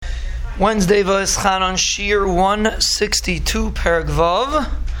Wednesday V'eschan on Shir 162 Perek Vav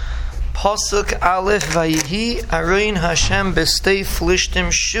Pasuk Aleph Vayihi Arein Hashem B'stei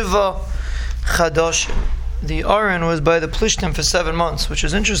Plishtim Shiva Chadashim. The Aron was by the Plishtim for 7 months, which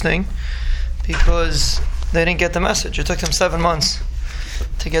is interesting because they didn't get the message. It took them 7 months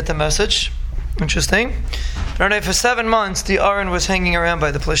to get the message. Interesting. But anyway, for 7 months the Aron was hanging around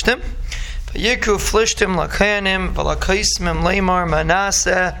by the Plishtim. V'yikru Plishtim l'kayanim v'l'kaismim leimar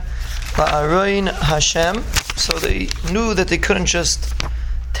manaseh la'arein Hashem. So they knew that they couldn't just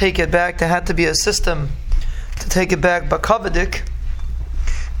take it back. There had to be a system to take it back. Bakavadik,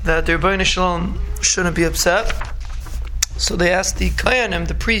 that the Rebbeinu Shalom shouldn't be upset. So they asked the Kayanim,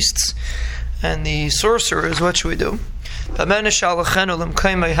 the priests, and the sorcerers, what should we do?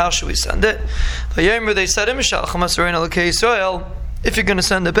 How should we send it? They said, if you're going to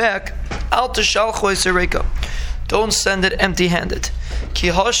send it back, don't send it empty-handed.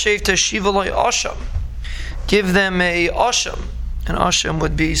 Give them a asham. An asham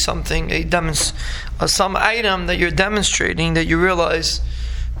would be something, some item that you're demonstrating that you realize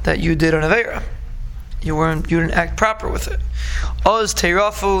that you did an aveira. You didn't act proper with it. Oz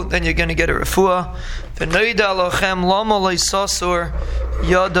teirafu, then you're going to get a refuah. V'noida lochem lama leisasur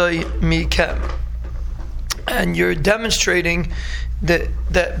yadai mikem. And you're demonstrating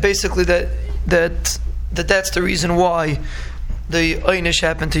that basically that's the reason why the einish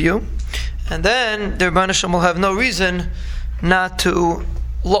happened to you. And then the Rebbeinu Shalom will have no reason not to.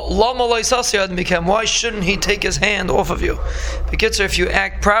 Why shouldn't he take his hand off of you? Because if you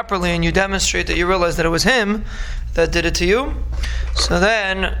act properly and you demonstrate that you realize that it was him that did it to you, so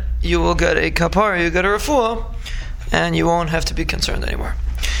then you will get a kapara, you get a refuah, and you won't have to be concerned anymore.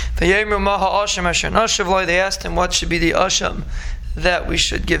 They asked him what should be the asham that we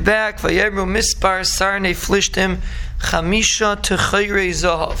should give back.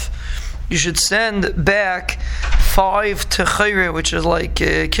 You should send back 5 techayre, which is like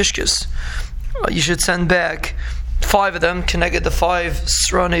kishkis. You should send back 5 of them, connected the 5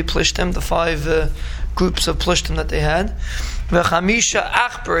 srane plishtim, the 5 groups of plishtim that they had. V'chamisha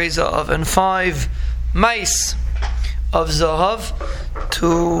achbarei zahav, and 5 mice of zahav,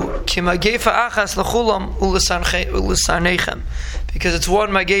 to kimagefa achas lechulam u'lesarnechem, because it's one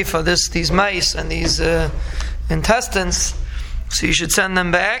magefa, these mice and these intestines. So you should send them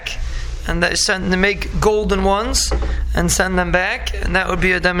back. And they make golden ones and send them back, and that would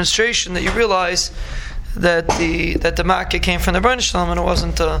be a demonstration that you realize that the makkah came from the Rebbeinu Shalom and it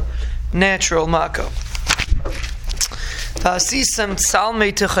wasn't a natural makkah. You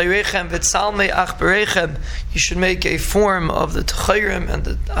should make a form of the techayrim and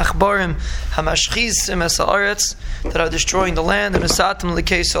the achbarim hamashchizim es haaretz that are destroying the land, and esatim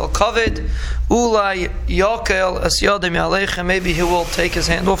l'keisel kaved ulai yakel es yadem yalechem, maybe he will take his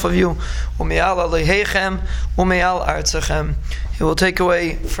hand off of you, umeal aleichem umeal artzachem, he will take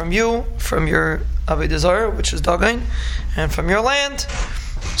away from you, from your avodah zarah, which is Dagan, and from your land.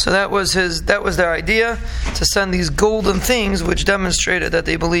 So that was their idea, to send these golden things, which demonstrated that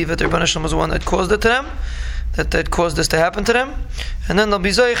they believe that the Rebbeinu Shalom was the one that caused it to them, that caused this to happen to them, and then they'll be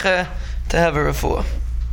zoiche to have a refuah.